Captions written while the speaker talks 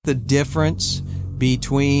The difference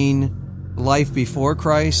between life before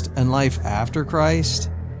Christ and life after Christ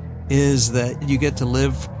is that you get to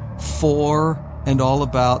live for and all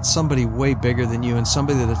about somebody way bigger than you and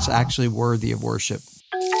somebody that's actually worthy of worship.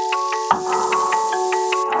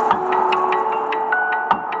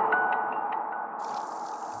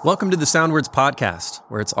 Welcome to the Soundwords Podcast,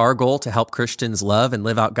 where it's our goal to help Christians love and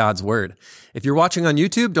live out God's Word. If you're watching on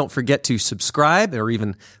YouTube, don't forget to subscribe or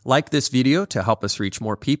even like this video to help us reach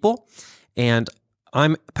more people. And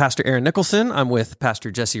I'm Pastor Aaron Nicholson. I'm with Pastor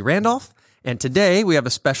Jesse Randolph. And today we have a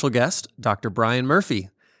special guest, Dr. Bryan Murphy.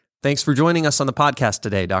 Thanks for joining us on the podcast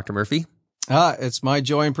today, Dr. Murphy. It's my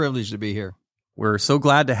joy and privilege to be here. We're so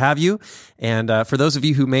glad to have you. And for those of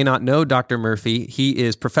you who may not know Dr. Murphy, he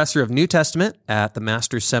is professor of New Testament at the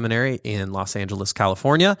Master's Seminary in Los Angeles,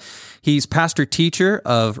 California. He's pastor-teacher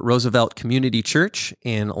of Roosevelt Community Church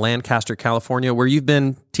in Lancaster, California, where you've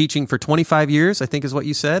been teaching for 25 years, I think is what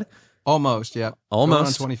you said? Almost, yeah.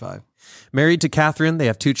 Almost. Going on 25. Married to Catherine. They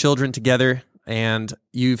have 2 children together. And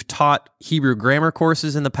you've taught Hebrew grammar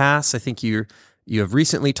courses in the past. I think you have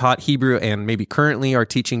recently taught Hebrew and maybe currently are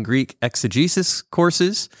teaching Greek exegesis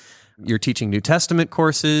courses. You're teaching New Testament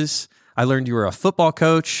courses. I learned you were a football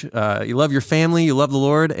coach. You love your family. You love the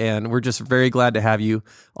Lord. And we're just very glad to have you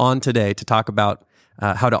on today to talk about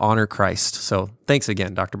how to honor Christ. So thanks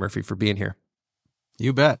again, Dr. Murphy, for being here.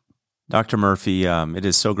 You bet. Dr. Murphy, it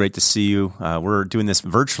is so great to see you. We're doing this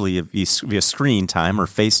virtually via screen time or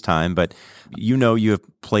FaceTime, but you know you have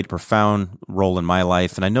played a profound role in my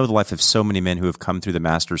life, and I know the life of so many men who have come through the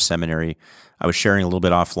Master's Seminary. I was sharing a little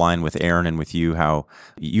bit offline with Aaron and with you how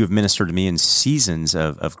you have ministered to me in seasons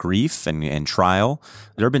of grief and trial.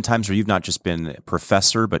 There have been times where you've not just been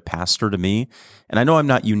professor, but pastor to me, and I know I'm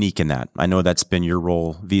not unique in that. I know that's been your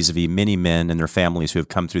role vis-a-vis many men and their families who have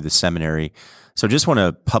come through the seminary. So just want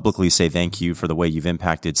to publicly say thank you for the way you've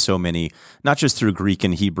impacted so many, not just through Greek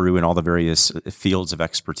and Hebrew and all the various fields of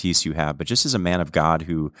expertise you have, but just as a man of God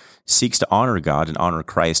who seeks to honor God and honor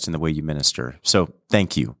Christ in the way you minister. So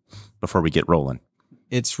thank you before we get rolling.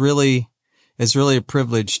 It's really a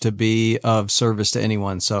privilege to be of service to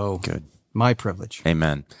anyone. So good. My privilege.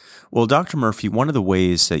 Amen. Well, Dr. Murphy, one of the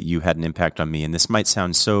ways that you had an impact on me, and this might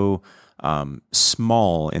sound so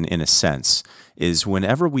small in a sense, is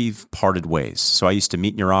whenever we've parted ways. So I used to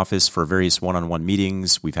meet in your office for various one-on-one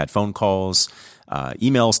meetings. We've had phone calls,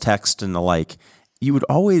 emails, text, and the like. You would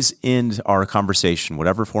always end our conversation,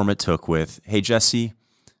 whatever form it took, with, "Hey, Jesse,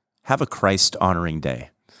 have a Christ-honoring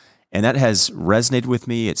day." And that has resonated with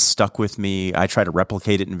me. It's stuck with me. I try to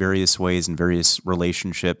replicate it in various ways, in various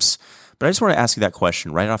relationships. But I just want to ask you that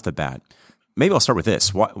question right off the bat. Maybe I'll start with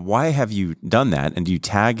this. Why have you done that? And do you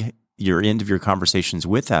tag your end of your conversations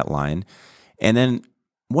with that line? And then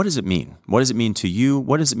what does it mean? What does it mean to you?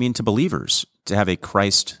 What does it mean to believers to have a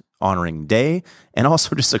Christ-honoring day and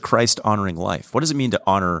also just a Christ-honoring life? What does it mean to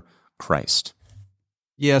honor Christ?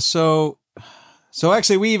 Yeah, so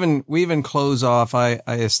actually we even close off. I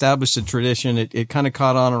established a tradition. It kind of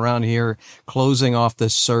caught on around here, closing off the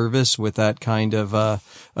service with that kind of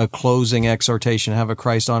a closing exhortation, have a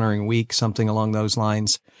Christ-honoring week, something along those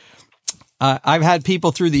lines. I've had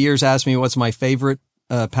people through the years ask me what's my favorite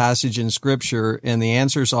passage in Scripture, and the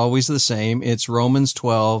answer is always the same. It's Romans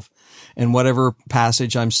 12 and whatever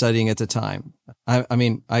passage I'm studying at the time.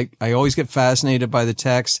 I always get fascinated by the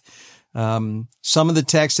text. Some of the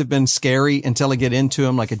texts have been scary until I get into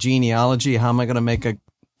them, like a genealogy. How am I going to make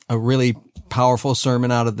a really powerful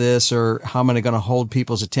sermon out of this? Or how am I going to hold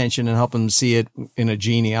people's attention and help them see it in a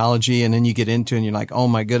genealogy? And then you get into it and you're like, oh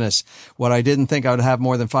my goodness, what I didn't think I would have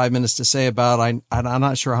more than 5 minutes to say about, I'm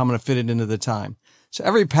not sure how I'm going to fit it into the time. So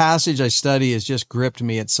every passage I study has just gripped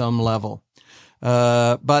me at some level.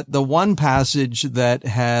 But the one passage that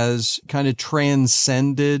has kind of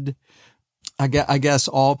transcended, I guess,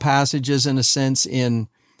 all passages in a sense in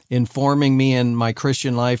informing me in my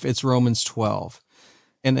Christian life, it's Romans 12.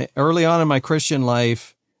 And early on in my Christian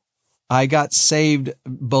life, I got saved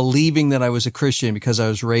believing that I was a Christian because I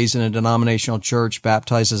was raised in a denominational church,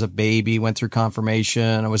 baptized as a baby, went through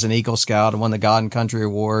confirmation. I was an Eagle Scout and won the God and Country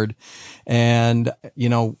Award. And,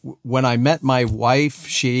 when I met my wife,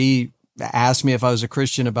 she asked me if I was a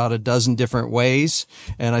Christian about a dozen different ways.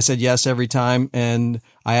 And I said yes every time. And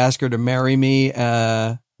I asked her to marry me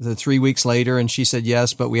 3 weeks later, and she said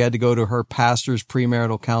yes, but we had to go to her pastor's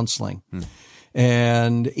premarital counseling.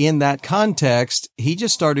 And in that context, he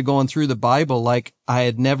just started going through the Bible like I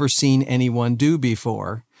had never seen anyone do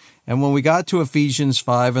before. And when we got to Ephesians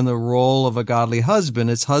 5 and the role of a godly husband,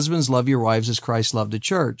 it's husbands, love your wives as Christ loved the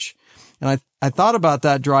church. And I thought about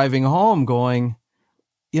that driving home going,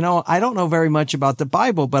 I don't know very much about the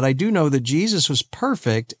Bible, but I do know that Jesus was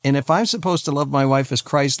perfect. And if I'm supposed to love my wife as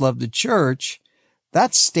Christ loved the church,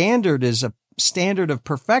 that standard is a standard of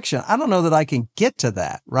perfection. I don't know that I can get to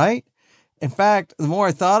that, right? In fact, the more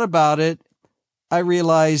I thought about it, I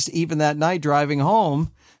realized even that night driving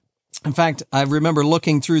home, in fact, I remember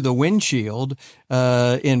looking through the windshield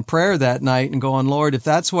in prayer that night and going, Lord, if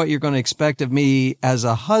that's what you're going to expect of me as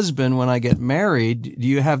a husband when I get married, do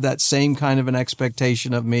you have that same kind of an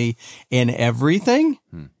expectation of me in everything?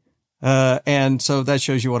 And so that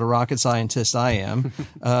shows you what a rocket scientist I am.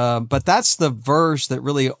 But that's the verse that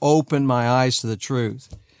really opened my eyes to the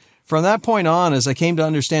truth. From that point on, as I came to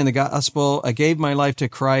understand the gospel, I gave my life to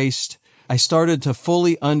Christ. I started to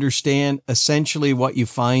fully understand essentially what you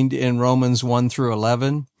find in Romans 1 through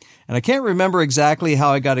 11. And I can't remember exactly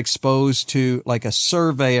how I got exposed to like a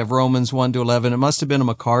survey of Romans 1 to 11. It must have been a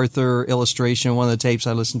MacArthur illustration, one of the tapes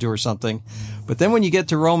I listened to or something. But then when you get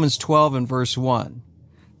to Romans 12 and verse 1,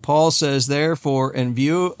 Paul says, therefore, in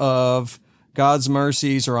view of God's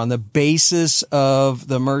mercies, or on the basis of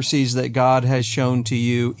the mercies that God has shown to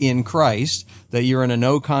you in Christ, that you're in a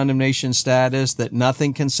no condemnation status, that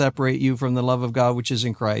nothing can separate you from the love of God which is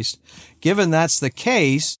in Christ. Given that's the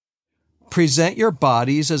case, present your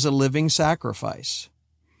bodies as a living sacrifice.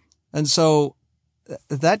 And so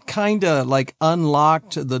that kind of like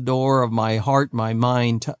unlocked the door of my heart, my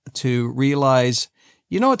mind to realize,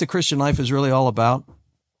 you know what the Christian life is really all about?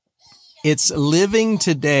 It's living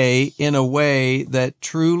today in a way that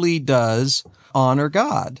truly does honor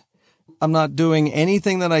God. I'm not doing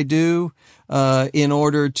anything that I do in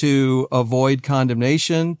order to avoid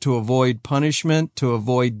condemnation, to avoid punishment, to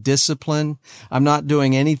avoid discipline. I'm not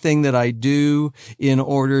doing anything that I do in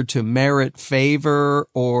order to merit favor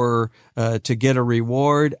or to get a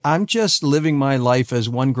reward. I'm just living my life as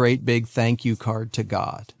one great big thank you card to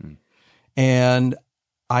God. And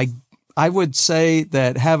I would say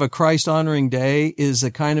that have a Christ-honoring day is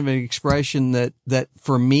a kind of an expression that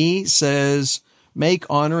for me says, make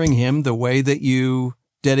honoring him the way that you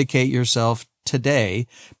dedicate yourself today,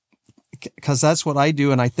 because that's what I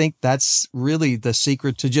do. And I think that's really the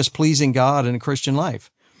secret to just pleasing God in a Christian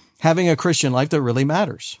life, having a Christian life that really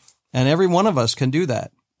matters. And every one of us can do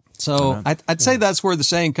that. So I'd say that's where the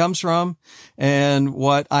saying comes from and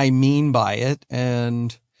what I mean by it.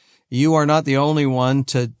 And you are not the only one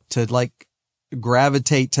to like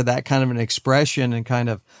gravitate to that kind of an expression and kind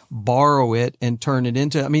of borrow it and turn it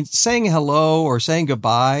into, I mean, saying hello or saying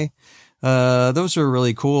goodbye, those are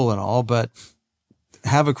really cool and all, but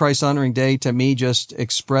have a Christ honoring day to me just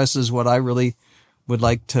expresses what I really would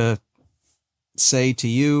like to say to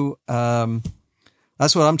you.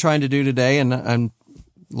 That's what I'm trying to do today. And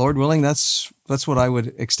Lord willing, that's what I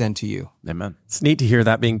would extend to you. Amen. It's neat to hear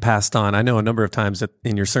that being passed on. I know a number of times that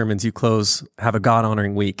in your sermons you close, have a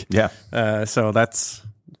God-honoring week. Yeah. So that's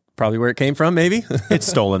probably where it came from, maybe. It's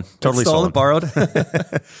stolen. Totally It's stolen, borrowed.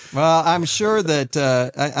 Well, I'm sure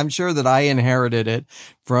that I inherited it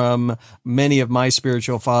from many of my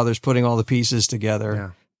spiritual fathers putting all the pieces together.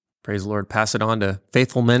 Yeah. Praise the Lord. Pass it on to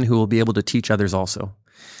faithful men who will be able to teach others also.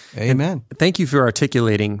 Amen. And thank you for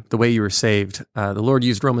articulating the way you were saved. The Lord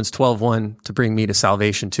used Romans 12:1 to bring me to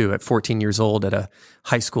salvation too. At 14 years old at a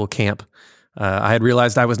high school camp, I had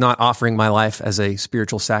realized I was not offering my life as a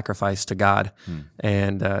spiritual sacrifice to God.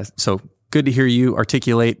 And so good to hear you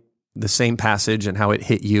articulate the same passage and how it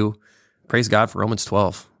hit you. Praise God for Romans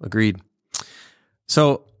 12. Agreed.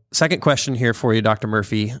 So second question here for you, Dr.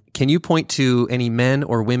 Murphy. Can you point to any men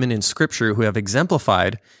or women in Scripture who have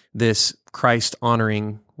exemplified this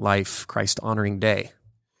Christ-honoring life, Christ-honoring day?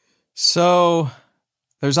 So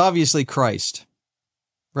there's obviously Christ,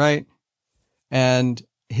 right? And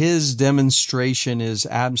his demonstration is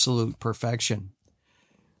absolute perfection.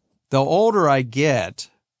 The older I get,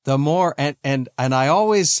 the more, and I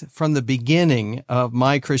always, from the beginning of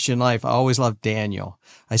my Christian life, I always loved Daniel.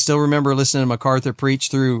 I still remember listening to MacArthur preach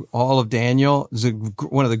through all of Daniel. It was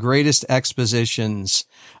one of the greatest expositions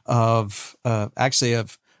of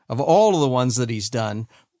all of the ones that he's done.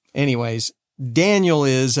 Anyways, Daniel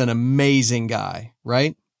is an amazing guy,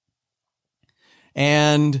 right?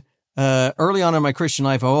 And early on in my Christian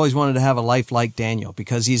life, I always wanted to have a life like Daniel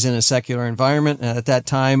because he's in a secular environment. And at that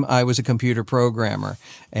time, I was a computer programmer.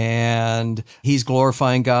 And he's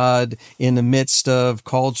glorifying God in the midst of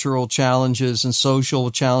cultural challenges and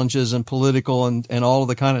social challenges and political and all of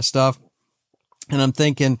the kind of stuff. And I'm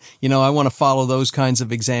thinking, I want to follow those kinds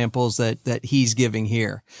of examples that he's giving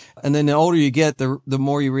here. And then the older you get, the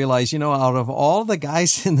more you realize, out of all the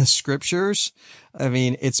guys in the scriptures, I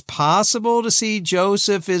mean, it's possible to see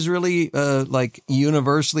Joseph is really like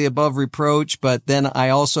universally above reproach. But then I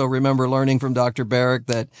also remember learning from Dr. Barrick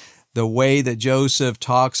that the way that Joseph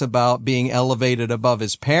talks about being elevated above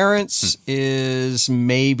his parents is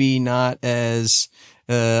maybe not as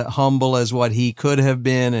humble as what he could have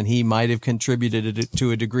been, and he might have contributed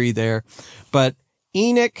to a degree there. But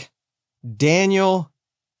Enoch, Daniel,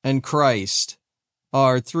 and Christ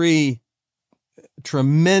are three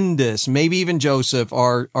tremendous, maybe even Joseph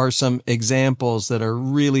are some examples that are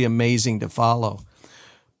really amazing to follow.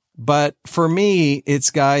 But for me, it's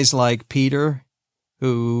guys like Peter,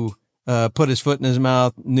 who put his foot in his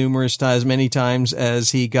mouth numerous times, many times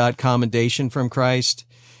as he got commendation from Christ.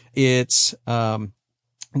 It's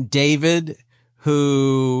David,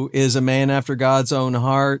 who is a man after God's own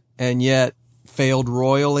heart and yet failed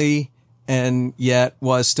royally and yet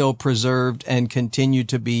was still preserved and continued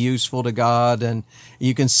to be useful to God. And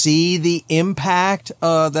you can see the impact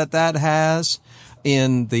that has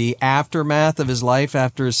in the aftermath of his life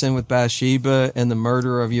after his sin with Bathsheba and the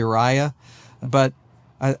murder of Uriah. But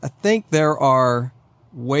I think there are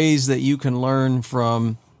ways that you can learn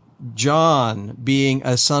from John being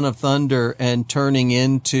a son of thunder and turning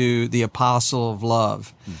into the apostle of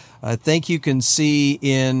love. I think you can see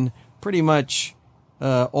in pretty much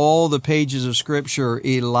all the pages of Scripture,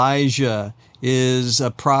 Elijah is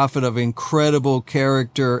a prophet of incredible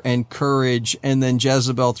character and courage, and then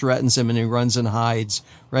Jezebel threatens him and he runs and hides,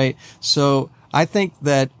 right? So I think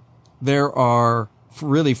that there are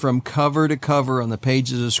really, from cover to cover on the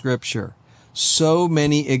pages of Scripture, so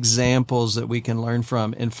many examples that we can learn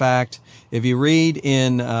from. In fact, if you read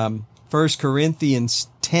in 1 Corinthians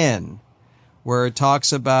 10, where it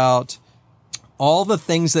talks about all the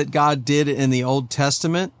things that God did in the Old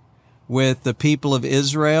Testament with the people of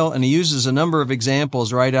Israel, and he uses a number of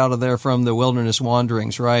examples right out of there from the wilderness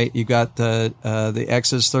wanderings, right? You got the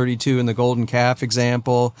Exodus 32 and the golden calf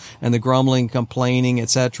example and the grumbling, complaining,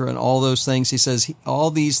 etc., and all those things. He says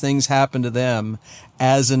all these things happened to them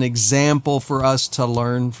as an example for us to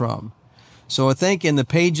learn from. So I think in the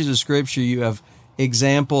pages of Scripture you have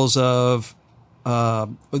examples of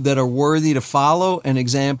that are worthy to follow and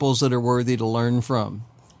examples that are worthy to learn from.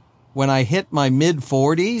 When I hit my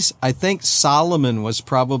mid-40s, I think Solomon was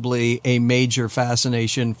probably a major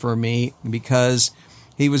fascination for me because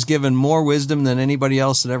he was given more wisdom than anybody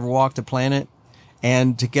else that ever walked the planet.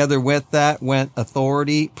 And together with that went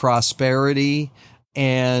authority, prosperity,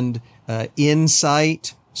 and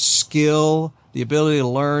insight, skill, the ability to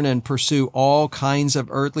learn and pursue all kinds of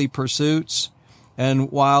earthly pursuits. And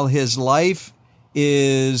while his life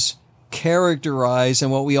is characterized,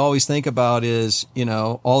 and what we always think about is,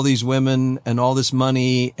 all these women and all this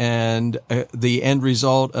money, and the end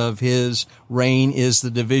result of his reign is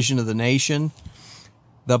the division of the nation.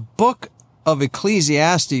 The book of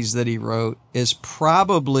Ecclesiastes that he wrote is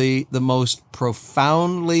probably the most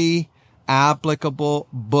profoundly applicable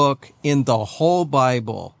book in the whole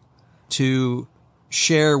Bible to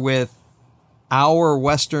share with our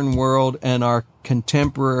Western world and our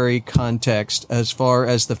contemporary context as far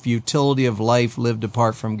as the futility of life lived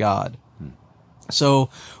apart from God. So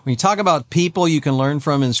when you talk about people you can learn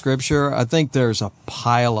from in Scripture, I think there's a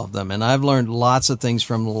pile of them. And I've learned lots of things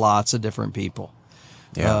from lots of different people.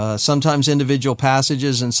 Yeah. Sometimes individual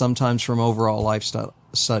passages and sometimes from overall life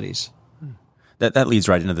studies. That leads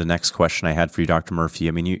right into the next question I had for you, Dr. Murphy.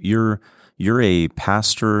 I mean, you're a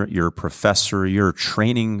pastor, you're a professor, you're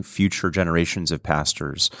training future generations of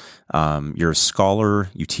pastors. You're a scholar,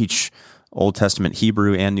 you teach Old Testament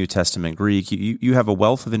Hebrew and New Testament Greek. You have a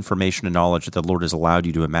wealth of information and knowledge that the Lord has allowed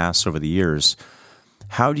you to amass over the years.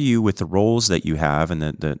 How do you, with the roles that you have and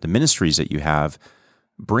the ministries that you have,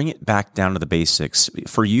 bring it back down to the basics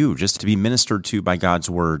for you, just to be ministered to by God's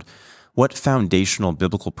Word? What foundational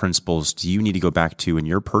biblical principles do you need to go back to in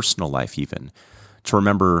your personal life even to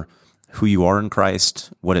remember who you are in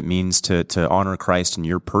Christ, what it means to honor Christ in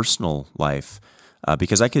your personal life?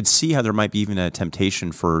 Because I could see how there might be even a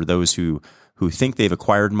temptation for those who think they've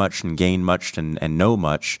acquired much and gained much and know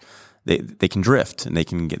much. They can drift and they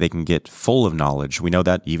can get full of knowledge. We know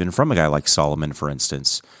that even from a guy like Solomon, for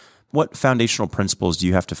instance. What foundational principles do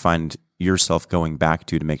you have to find yourself going back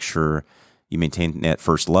to make sure you maintain that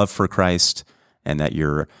first love for Christ and that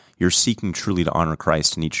you're seeking truly to honor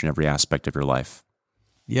Christ in each and every aspect of your life?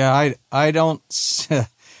 Yeah, I don't.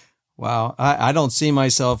 Wow, I don't see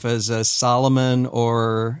myself as a Solomon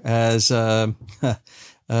or as in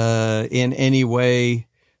any way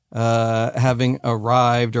having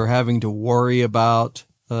arrived or having to worry about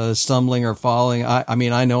stumbling or falling. I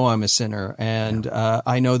mean, I know I'm a sinner, and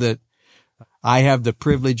I know that I have the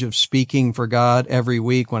privilege of speaking for God every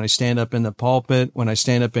week when I stand up in the pulpit, when I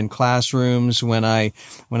stand up in classrooms, when I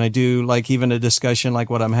do like even a discussion like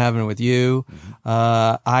what I'm having with you.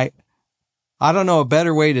 I don't know a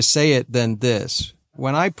better way to say it than this.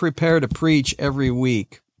 When I prepare to preach every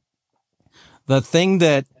week, the thing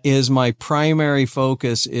that is my primary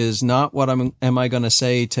focus is not what am I going to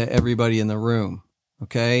say to everybody in the room.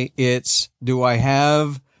 Okay. It's, do I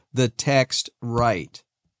have the text right?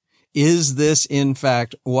 Is this, in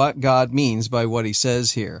fact, what God means by what he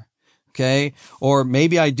says here? Okay. Or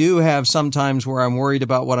maybe I do have sometimes where I'm worried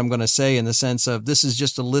about what I'm going to say in the sense of this is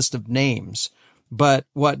just a list of names. But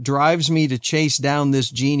what drives me to chase down this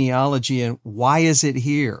genealogy and why is it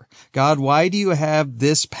here? God, why do you have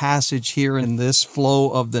this passage here in this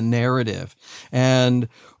flow of the narrative? And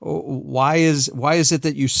why is it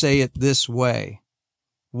that you say it this way?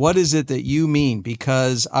 What is it that you mean?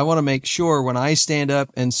 Because I want to make sure when I stand up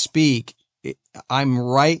and speak, I'm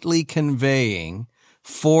rightly conveying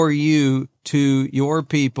for you to your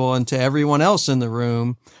people and to everyone else in the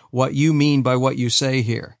room what you mean by what you say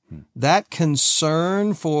here. That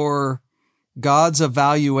concern for God's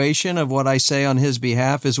evaluation of what I say on his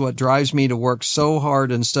behalf is what drives me to work so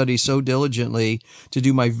hard and study so diligently to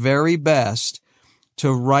do my very best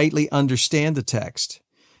to rightly understand the text.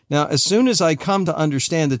 Now, as soon as I come to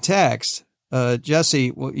understand the text,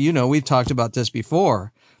 Jesse, well, you know, we've talked about this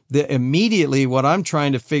before. Immediately what I'm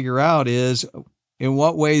trying to figure out is in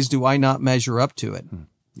what ways do I not measure up to it?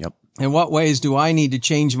 Yep. In what ways do I need to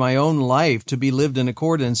change my own life to be lived in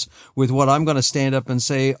accordance with what I'm going to stand up and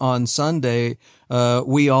say on Sunday,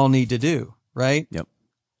 we all need to do, right? Yep.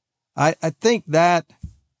 I think that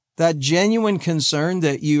genuine concern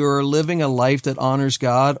that you are living a life that honors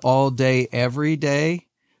God all day, every day,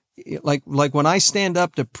 like when I stand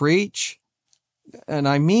up to preach, and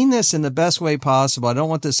I mean this in the best way possible. I don't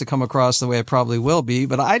want this to come across the way it probably will be,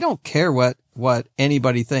 but I don't care what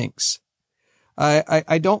anybody thinks.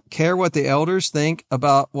 I don't care what the elders think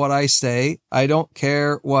about what I say. I don't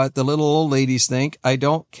care what the little old ladies think. I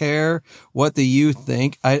don't care what the youth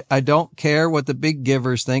think. I don't care what the big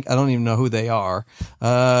givers think. I don't even know who they are.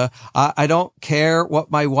 I don't care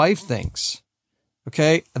what my wife thinks.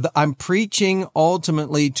 Okay. I'm preaching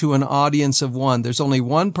ultimately to an audience of one. There's only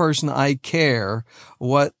one person I care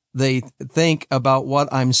what they think about what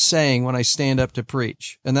I'm saying when I stand up to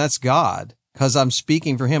preach, and that's God. Because I'm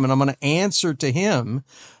speaking for him and I'm going to answer to him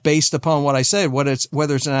based upon what I said, whether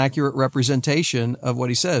it's an accurate representation of what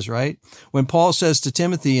he says, right? When Paul says to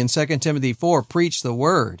Timothy in 2 Timothy 4, preach the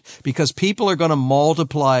word, because people are going to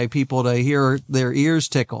multiply people to hear their ears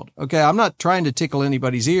tickled. Okay. I'm not trying to tickle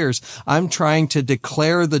anybody's ears. I'm trying to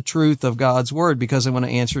declare the truth of God's word because I want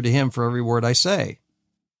to answer to him for every word I say.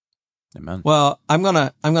 Amen. Well, I'm going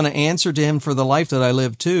to answer to him for the life that I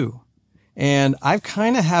live too. And I've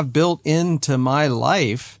kind of have built into my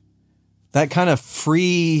life that kind of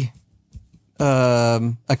free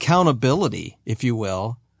accountability, if you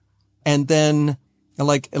will. And then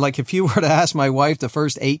like if you were to ask my wife the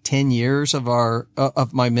first 8-10 years of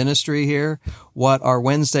of my ministry here, what our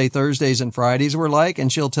Wednesday, Thursdays, and Fridays were like,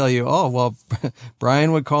 and she'll tell you, oh, well,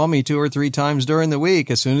 Bryan would call me 2 or 3 times during the week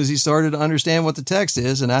as soon as he started to understand what the text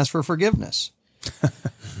is and ask for forgiveness.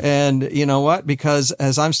 And you know what? Because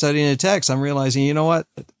as I'm studying the text, I'm realizing, you know what?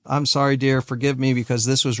 I'm sorry, dear. Forgive me because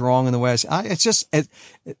this was wrong in the way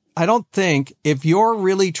I don't think if you're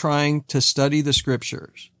really trying to study the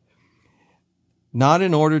scriptures, not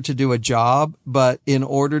in order to do a job, but in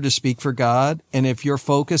order to speak for God. And if your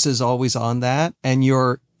focus is always on that and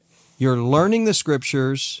you're learning the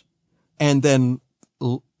scriptures and then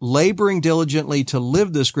laboring diligently to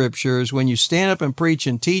live the scriptures, when you stand up and preach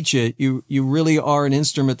and teach it, you really are an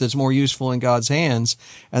instrument that's more useful in God's hands.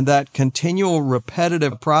 And that continual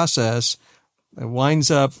repetitive process winds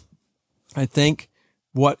up, I think,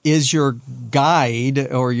 what is your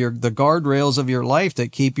guide or the guardrails of your life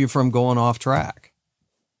that keep you from going off track.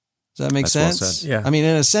 Does that make sense? Well said. Yeah. I mean,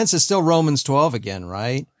 in a sense, it's still Romans 12 again,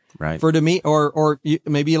 right? Right. For to me, or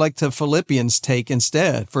maybe like the Philippians take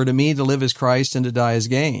instead, for to me to live is Christ and to die is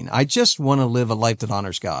gain. I just want to live a life that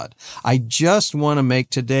honors God. I just want to make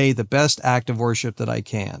today the best act of worship that I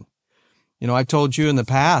can. You know, I've told you in the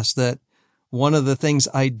past that one of the things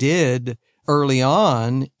I did early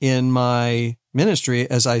on in my ministry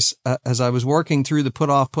as I was working through the put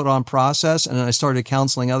off, put on process, and I started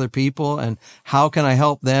counseling other people and how can I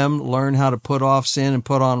help them learn how to put off sin and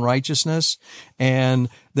put on righteousness. And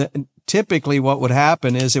typically what would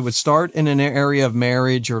happen is it would start in an area of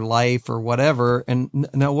marriage or life or whatever. And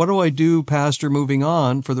now what do I do, Pastor, moving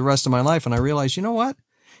on for the rest of my life? And I realized, you know what?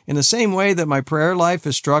 In the same way that my prayer life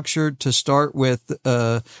is structured to start with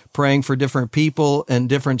praying for different people and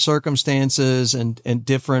different circumstances and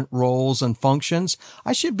different roles and functions,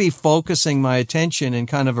 I should be focusing my attention in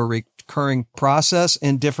kind of a recurring process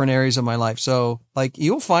in different areas of my life. So like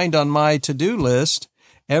you'll find on my to-do list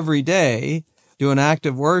every day, do an act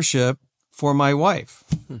of worship for my wife.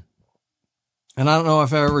 And I don't know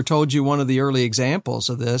if I ever told you one of the early examples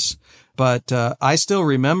of this, but I still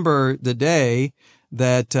remember the day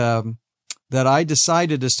that I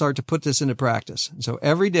decided to start to put this into practice. And so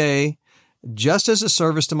every day, just as a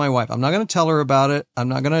service to my wife, I'm not going to tell her about it. I'm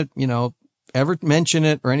not going to, ever mention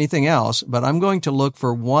it or anything else, but I'm going to look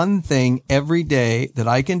for one thing every day that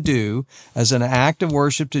I can do as an act of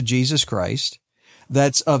worship to Jesus Christ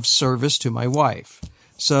that's of service to my wife.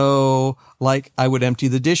 So like I would empty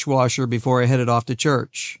the dishwasher before I headed off to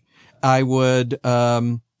church. I would,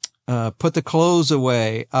 put the clothes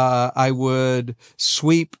away. I would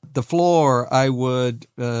sweep the floor. I would,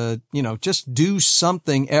 just do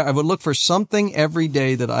something. I would look for something every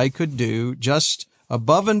day that I could do just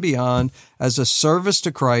above and beyond as a service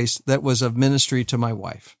to Christ that was of ministry to my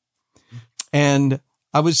wife. And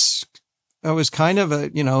I was kind of I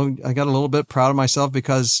got a little bit proud of myself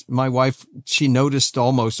because my wife, she noticed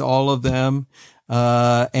almost all of them,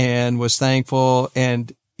 and was thankful,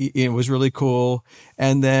 and it was really cool.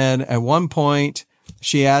 And then at one point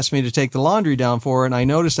she asked me to take the laundry down for her. And I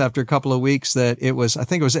noticed after a couple of weeks that I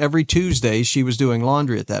think it was every Tuesday she was doing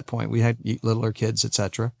laundry at that point. We had littler kids,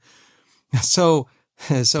 etc. So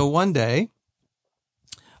one day,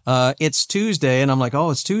 it's Tuesday and I'm like, oh,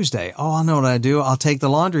 it's Tuesday. Oh, I know what I do. I'll take the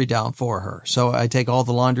laundry down for her. So I take all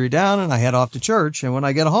the laundry down and I head off to church. And when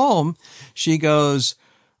I get home, she goes,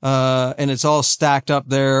 and it's all stacked up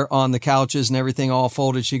there on the couches and everything all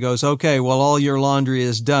folded. She goes, okay, well, all your laundry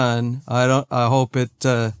is done. I hope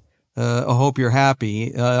you're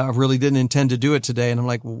happy. I really didn't intend to do it today. And I'm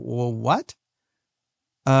like, well, what?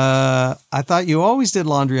 I thought you always did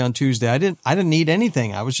laundry on Tuesday. I didn't need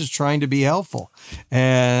anything. I was just trying to be helpful.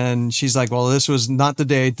 And she's like, well, this was not the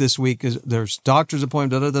day this week. There's doctor's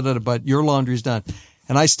appointment, but your laundry's done.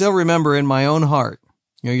 And I still remember in my own heart,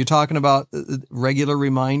 you're talking about regular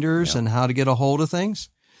reminders and how to get a hold of things.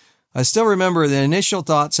 I still remember the initial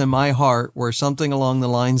thoughts in my heart were something along the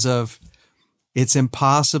lines of, it's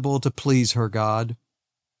impossible to please her, God.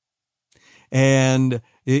 And,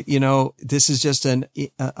 this is just an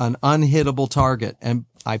unhittable target. And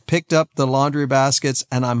I picked up the laundry baskets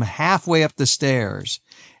and I'm halfway up the stairs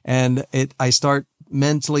and I start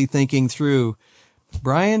mentally thinking through,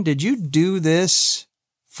 Bryan, did you do this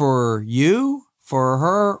for you, for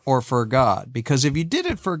her, or for God? Because if you did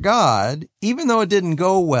it for God, even though it didn't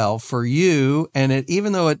go well for you, and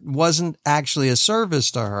even though it wasn't actually a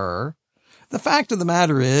service to her, the fact of the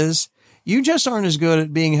matter is you just aren't as good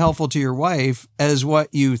at being helpful to your wife as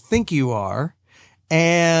what you think you are.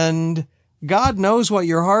 And God knows what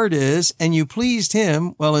your heart is, and you pleased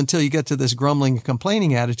him, well, until you get to this grumbling and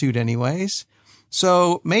complaining attitude anyways.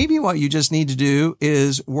 So maybe what you just need to do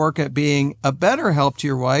is work at being a better help to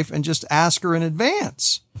your wife and just ask her in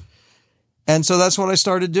advance. And so that's what I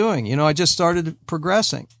started doing. I just started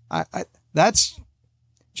progressing.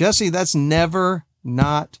 Jesse, that's never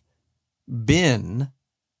not been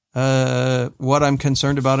what I'm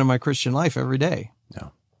concerned about in my Christian life every day.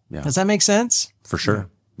 No. Yeah. Does that make sense? For sure.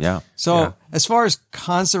 Yeah. So as far as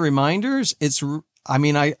constant reminders,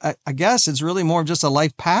 I guess it's really more of just a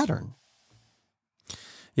life pattern.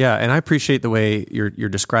 Yeah, and I appreciate the way you're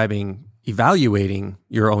describing evaluating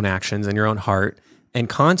your own actions and your own heart and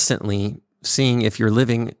constantly seeing if you're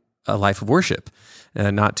living a life of worship,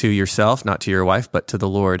 not to yourself, not to your wife, but to the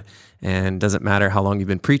Lord. And it doesn't matter how long you've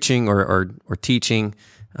been preaching or teaching,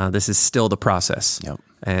 this is still the process. Yep.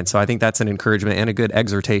 And so I think that's an encouragement and a good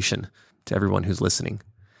exhortation to everyone who's listening.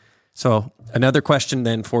 So another question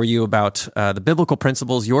then for you about the biblical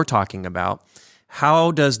principles you're talking about.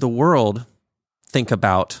 How does the world think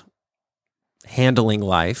about handling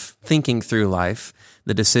life, thinking through life,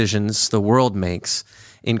 the decisions the world makes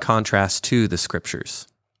in contrast to the scriptures?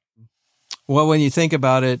 Well, when you think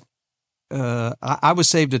about it, I was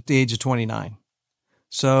saved at the age of 29.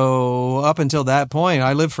 So up until that point,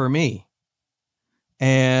 I lived for me.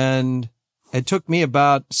 And it took me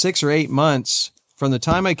about 6 or 8 months from the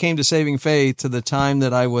time I came to saving faith to the time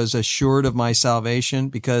that I was assured of my salvation.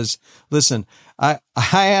 Because listen, I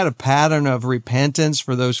had a pattern of repentance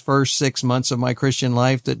for those first 6 months of my Christian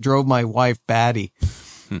life that drove my wife batty.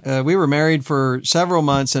 We were married for several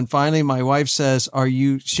months, and finally my wife says,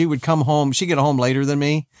 she would come home. She'd get home later than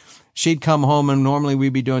me. She'd come home, and normally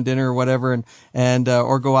we'd be doing dinner or whatever, and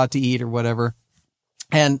or go out to eat or whatever.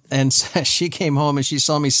 And she came home and she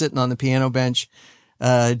saw me sitting on the piano bench,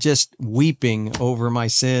 just weeping over my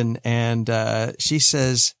sin. And she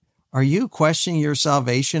says, "Are you questioning your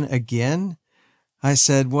salvation again?" I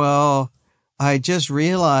said, "Well, I just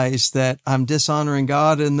realized that I'm dishonoring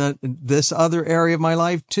God in this other area of my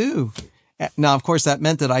life too." Now, of course, that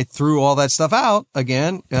meant that I threw all that stuff out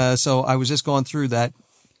again. So I was just going through that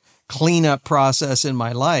cleanup process in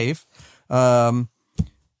my life.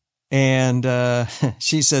 And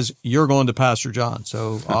she says, "You're going to Pastor John."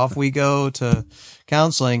 So off we go to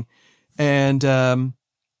counseling. And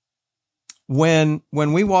when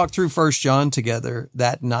we walked through 1 John together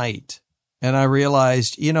that night, and I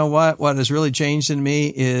realized, you know what has really changed in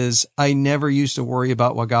me is I never used to worry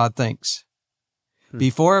about what God thinks.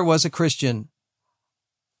 Before I was a Christian,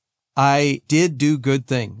 I did do good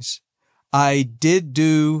things. I did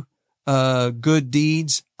do good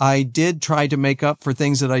deeds. I did try to make up for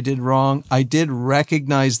things that I did wrong. I did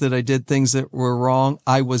recognize that I did things that were wrong.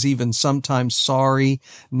 I was even sometimes sorry,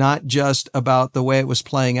 not just about the way it was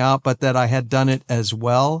playing out, but that I had done it as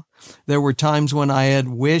well. There were times when I had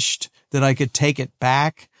wished that I could take it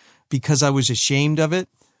back because I was ashamed of it,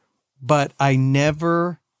 but I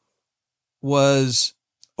never was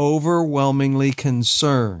overwhelmingly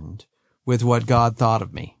concerned with what God thought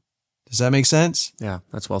of me. Does that make sense? Yeah,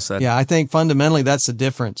 that's well said. Yeah, I think fundamentally that's the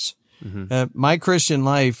difference. My Christian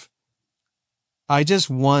life, I just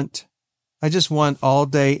want all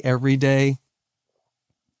day, every day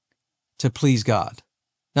to please God.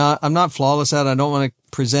 Now, I'm not flawless at it. I don't want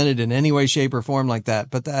to present it in any way, shape, or form like that.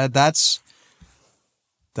 But that's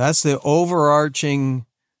the overarching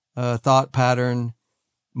thought pattern,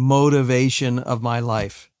 motivation of my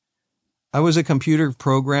life. I was a computer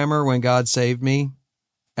programmer when God saved me.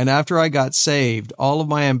 And after I got saved, all of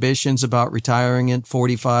my ambitions about retiring at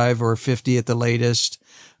 45 or 50 at the latest,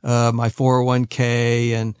 my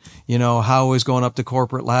 401k and, how I was going up the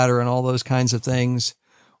corporate ladder and all those kinds of things,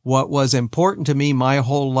 what was important to me my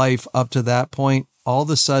whole life up to that point, all of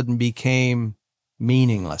a sudden became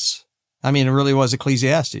meaningless. I mean, it really was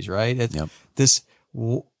Ecclesiastes, right? Yep.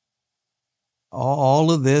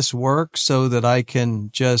 All of this work so that I can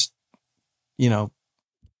just,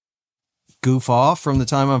 goof off from the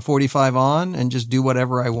time I'm 45 on and just do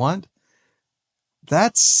whatever I want.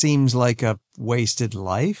 That seems like a wasted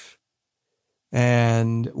life.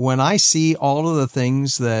 And when I see all of the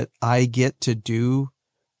things that I get to do,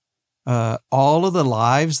 all of the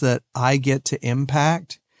lives that I get to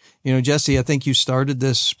impact, Jesse, I think you started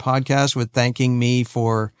this podcast with thanking me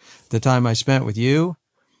for the time I spent with you.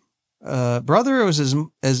 Brother, it was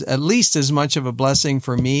as at least as much of a blessing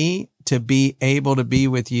for me to be able to be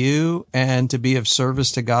with you and to be of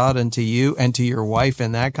service to God and to you and to your wife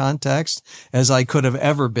in that context as I could have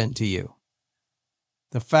ever been to you.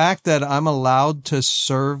 The fact that I'm allowed to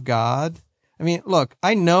serve God. I mean, look,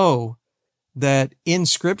 I know that in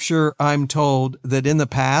Scripture, I'm told that in the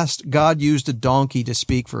past, God used a donkey to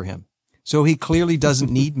speak for him. So he clearly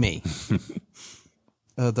doesn't need me.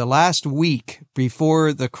 The last week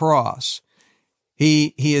before the cross,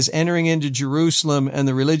 he is entering into Jerusalem, and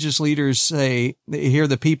the religious leaders they hear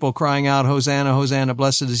the people crying out, "Hosanna, Hosanna,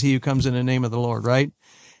 blessed is he who comes in the name of the Lord," right?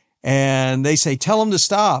 And they say, "Tell him to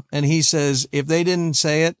stop." And he says, if they didn't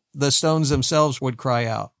say it, the stones themselves would cry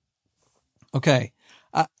out. Okay.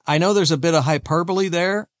 I know there's a bit of hyperbole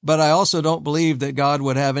there, but I also don't believe that God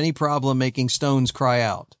would have any problem making stones cry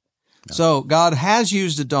out. No. So God has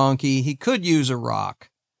used a donkey. He could use a rock.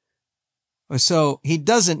 So he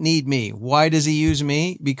doesn't need me. Why does he use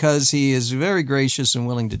me? Because he is very gracious and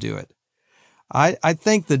willing to do it. I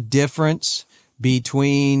think the difference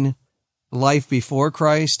between life before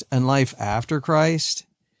Christ and life after Christ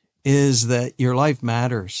is that your life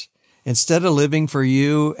matters. Instead of living for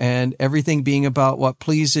you and everything being about what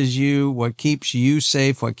pleases you, what keeps you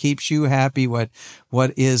safe, what keeps you happy, what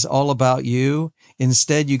is all about you,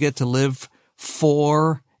 instead you get to live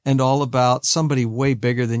for and all about somebody way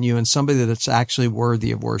bigger than you and somebody that's actually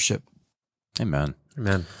worthy of worship. Amen.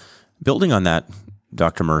 Amen. Building on that,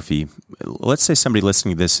 Dr. Murphy, let's say somebody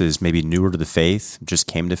listening to this is maybe newer to the faith, just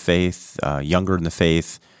came to faith, younger in the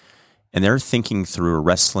faith, and they're thinking through or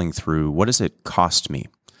wrestling through, what does it cost me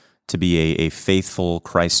to be a faithful,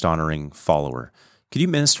 Christ-honoring follower? Could you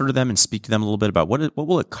minister to them and speak to them a little bit about what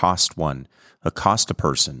will it cost a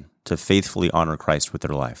person to faithfully honor Christ with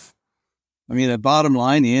their life? I mean, the bottom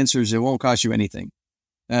line, the answer is it won't cost you anything.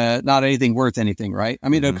 Not anything worth anything, right? I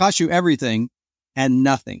mean, it'll cost you everything and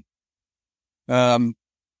nothing.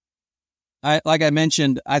 like I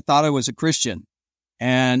mentioned, I thought I was a Christian,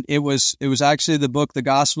 and it was actually the book, The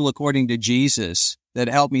Gospel According to Jesus, that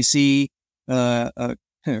helped me see,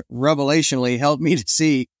 revelationally helped me to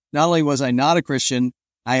see, not only was I not a Christian,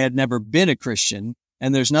 I had never been a Christian,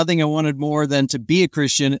 and there's nothing I wanted more than to be a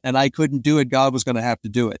Christian, and I couldn't do it. God was going to have to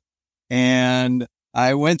do it. And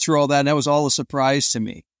I went through all that, and that was all a surprise to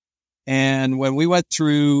me. And when we went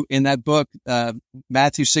through in that book,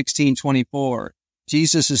 Matthew 16:24,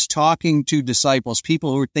 Jesus is talking to disciples,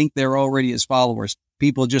 people who think they're already his followers,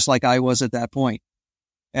 people just like I was at that point.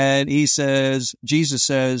 And Jesus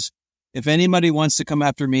says, if anybody wants to come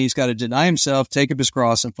after me, he's got to deny himself, take up his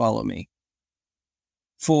cross, and follow me.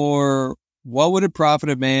 For what would it profit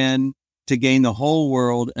a man to gain the whole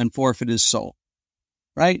world and forfeit his soul?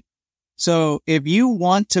 Right? So if you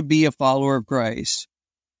want to be a follower of Christ,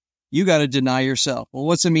 you got to deny yourself. Well,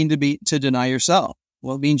 what's it mean to deny yourself?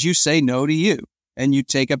 Well, it means you say no to you and you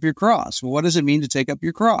take up your cross. Well, what does it mean to take up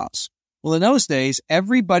your cross? Well, in those days,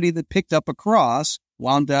 everybody that picked up a cross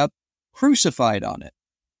wound up crucified on it,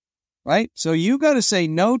 right? So you got to say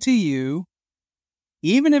no to you,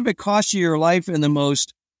 even if it costs you your life in the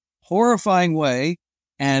most horrifying way,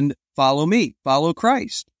 and follow me, follow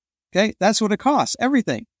Christ. Okay, that's what it costs,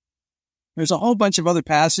 everything. There's a whole bunch of other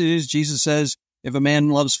passages. Jesus says, if a man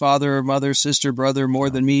loves father or mother, sister, brother more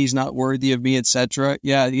than me, he's not worthy of me, etc.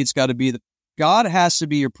 Yeah, it's got to be God has to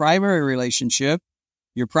be your primary relationship,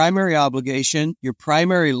 your primary obligation, your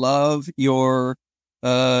primary love, your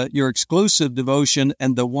exclusive devotion,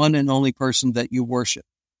 and the one and only person that you worship.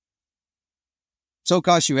 So it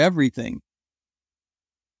costs you everything.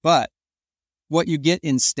 But what you get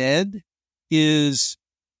instead is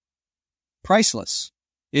priceless.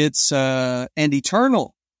 It's and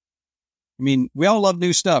eternal. I mean, we all love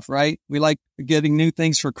new stuff, right? We like getting new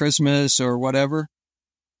things for Christmas or whatever.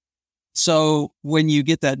 So when you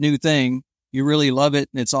get that new thing, you really love it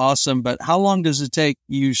and it's awesome. But how long does it take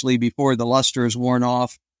usually before the luster is worn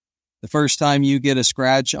off? The first time you get a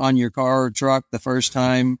scratch on your car or truck, the first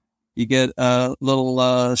time you get a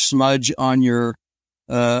little smudge on your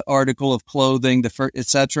article of clothing,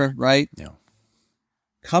 etc., right? Yeah.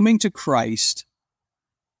 Coming to Christ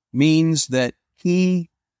means that he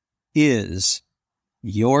is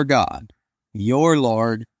your God, your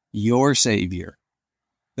Lord, your Savior,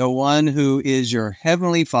 the one who is your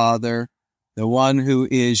heavenly Father, the one who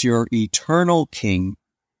is your eternal King,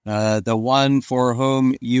 the one for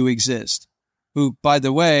whom you exist, who, by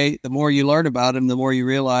the way, the more you learn about him, the more you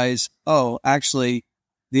realize, oh, actually,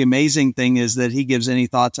 the amazing thing is that he gives any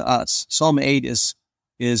thought to us. Psalm 8 is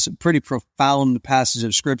a pretty profound passage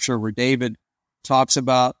of scripture where David talks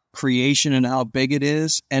about creation and how big it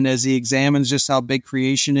is. And as he examines just how big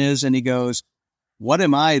creation is, and he goes, what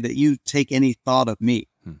am I that you take any thought of me?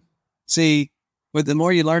 See, but the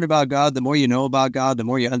more you learn about God, the more you know about God, the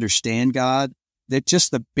more you understand God, that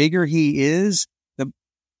just the bigger he is,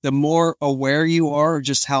 the more aware you are of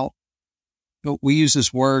just how, we use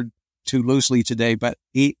this word too loosely today, but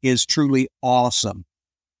he is truly awesome.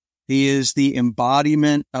 He is the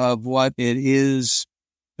embodiment of what it is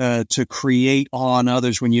to create awe in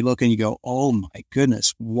others when you look and you go, oh my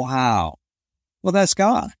goodness, wow. Well, that's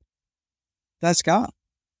God. That's God.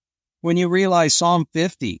 When you realize Psalm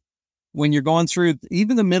 50, when you're going through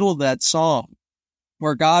even the middle of that psalm,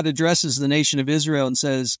 where God addresses the nation of Israel and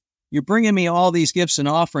says, you're bringing me all these gifts and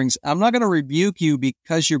offerings. I'm not going to rebuke you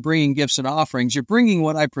because you're bringing gifts and offerings. You're bringing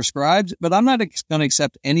what I prescribed, but I'm not going to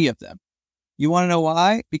accept any of them. You want to know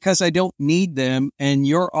why? Because I don't need them, and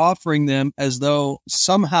you're offering them as though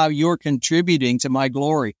somehow you're contributing to my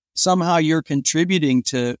glory. Somehow you're contributing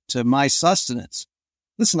to my sustenance.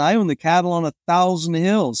 Listen, I own the cattle on 1,000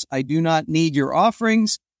 hills. I do not need your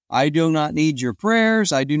offerings. I do not need your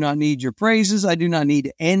prayers. I do not need your praises. I do not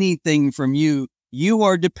need anything from you. You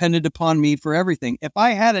are dependent upon me for everything. If I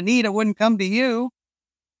had a need, I wouldn't come to you.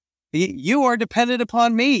 You are dependent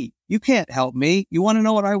upon me. You can't help me. You want to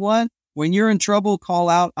know what I want? When you're in trouble, call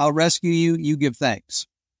out. I'll rescue you. You give thanks.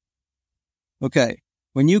 Okay.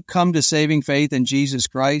 When you come to saving faith in Jesus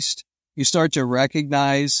Christ, you start to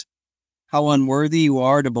recognize how unworthy you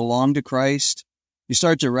are to belong to Christ. You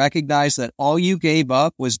start to recognize that all you gave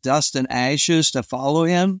up was dust and ashes to follow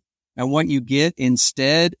him. And what you get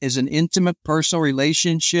instead is an intimate personal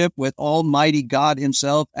relationship with Almighty God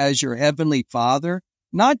himself as your heavenly Father,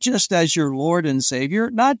 not just as your Lord and Savior,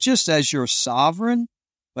 not just as your sovereign,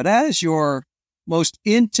 but as your most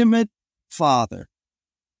intimate Father.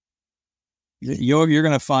 You're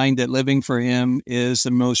going to find that living for him is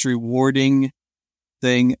the most rewarding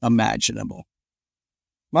thing imaginable.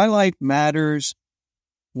 My life matters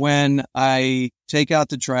when I take out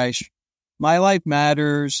the trash. My life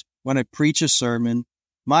matters when I preach a sermon.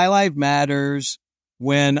 My life matters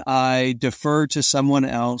when I defer to someone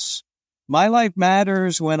else. My life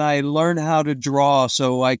matters when I learn how to draw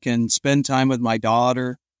so I can spend time with my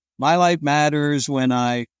daughter. My life matters when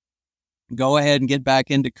I go ahead and get back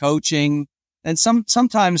into coaching. And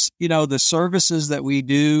sometimes, the services that we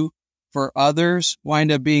do for others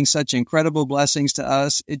wind up being such incredible blessings to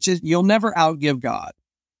us. You'll never outgive God.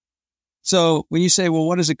 So when you say, well,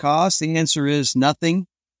 what does it cost? The answer is nothing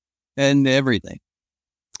and everything.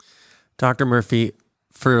 Dr. Murphy,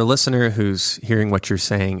 for a listener who's hearing what you're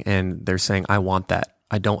saying and they're saying, I want that,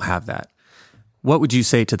 I don't have that, what would you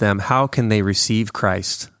say to them? How can they receive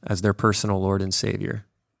Christ as their personal Lord and Savior?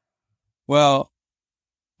 Well,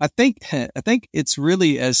 I think it's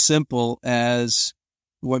really as simple as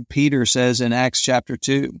what Peter says in Acts chapter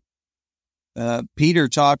 2. Peter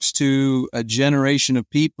talks to a generation of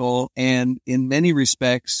people, and in many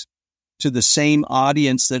respects, to the same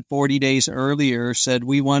audience that 40 days earlier said,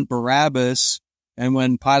 we want Barabbas. And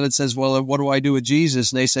when Pilate says, well, what do I do with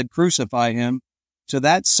Jesus? And they said, crucify him. To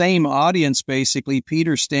that same audience, basically,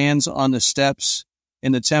 Peter stands on the steps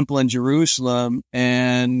in the temple in Jerusalem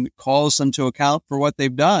and calls them to account for what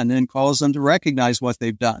they've done and calls them to recognize what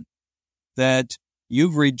they've done. That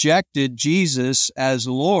you've rejected Jesus as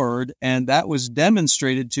Lord, and that was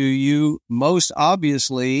demonstrated to you most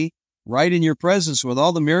obviously right in your presence with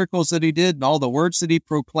all the miracles that he did and all the words that he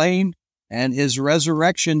proclaimed, and his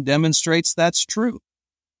resurrection demonstrates that's true.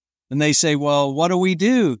 And they say, well, what do we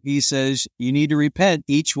do? He says, you need to repent,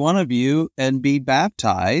 each one of you, and be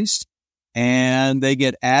baptized. And they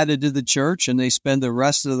get added to the church, and they spend the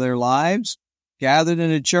rest of their lives gathered in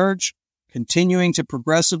a church, continuing to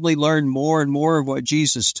progressively learn more and more of what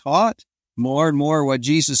Jesus taught, more and more of what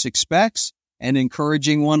Jesus expects, and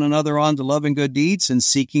encouraging one another on to love and good deeds and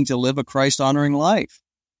seeking to live a Christ-honoring life.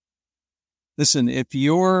 Listen, if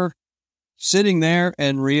you're sitting there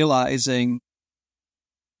and realizing,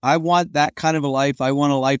 I want that kind of a life, I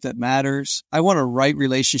want a life that matters, I want a right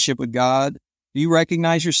relationship with God, do you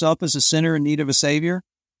recognize yourself as a sinner in need of a Savior?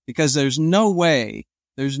 Because there's no way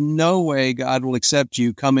God will accept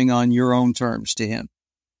you coming on your own terms to Him.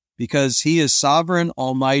 Because He is sovereign,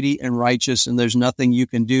 almighty, and righteous, and there's nothing you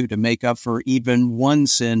can do to make up for even one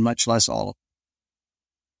sin, much less all of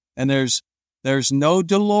them. And there's no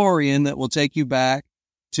DeLorean that will take you back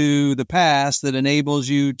to the past that enables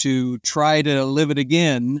you to try to live it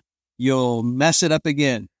again. You'll mess it up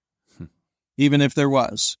again, even if there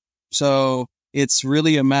was. So it's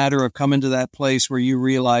really a matter of coming to that place where you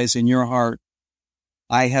realize in your heart,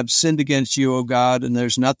 I have sinned against you, O God, and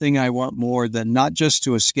there's nothing I want more than not just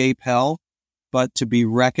to escape hell, but to be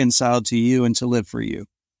reconciled to you and to live for you.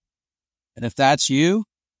 And if that's you,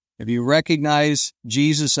 if you recognize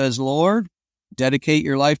Jesus as Lord, dedicate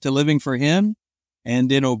your life to living for Him,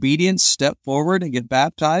 and in obedience, step forward and get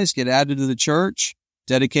baptized, get added to the church,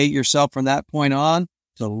 dedicate yourself from that point on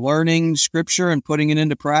to learning Scripture and putting it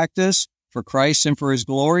into practice for Christ and for His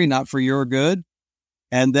glory, not for your good.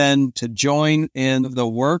 And then to join in the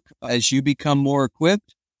work as you become more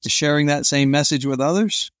equipped to sharing that same message with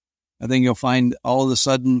others, I think you'll find all of a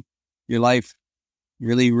sudden your life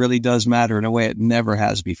really, really does matter in a way it never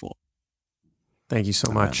has before. Thank you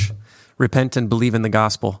so much. Repent and believe in the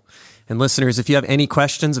gospel. And listeners, if you have any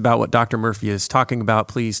questions about what Dr. Murphy is talking about,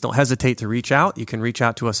 please don't hesitate to reach out. You can reach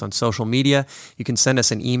out to us on social media. You can send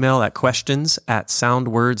us an email at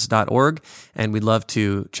questions@soundwords.org, and we'd love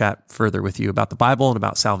to chat further with you about the Bible and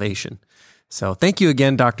about salvation. So thank you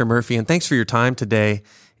again, Dr. Murphy, and thanks for your time today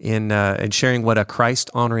in sharing what a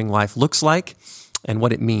Christ-honoring life looks like and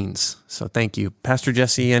what it means. So thank you. Pastor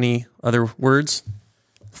Jesse, any other words?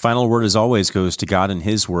 Final word, as always, goes to God and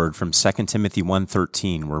His word from 2 Timothy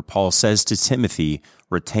 1:13, where Paul says to Timothy,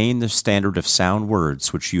 retain the standard of sound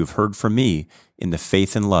words which you have heard from me in the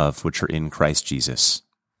faith and love which are in Christ Jesus.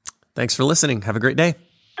 Thanks for listening. Have a great day.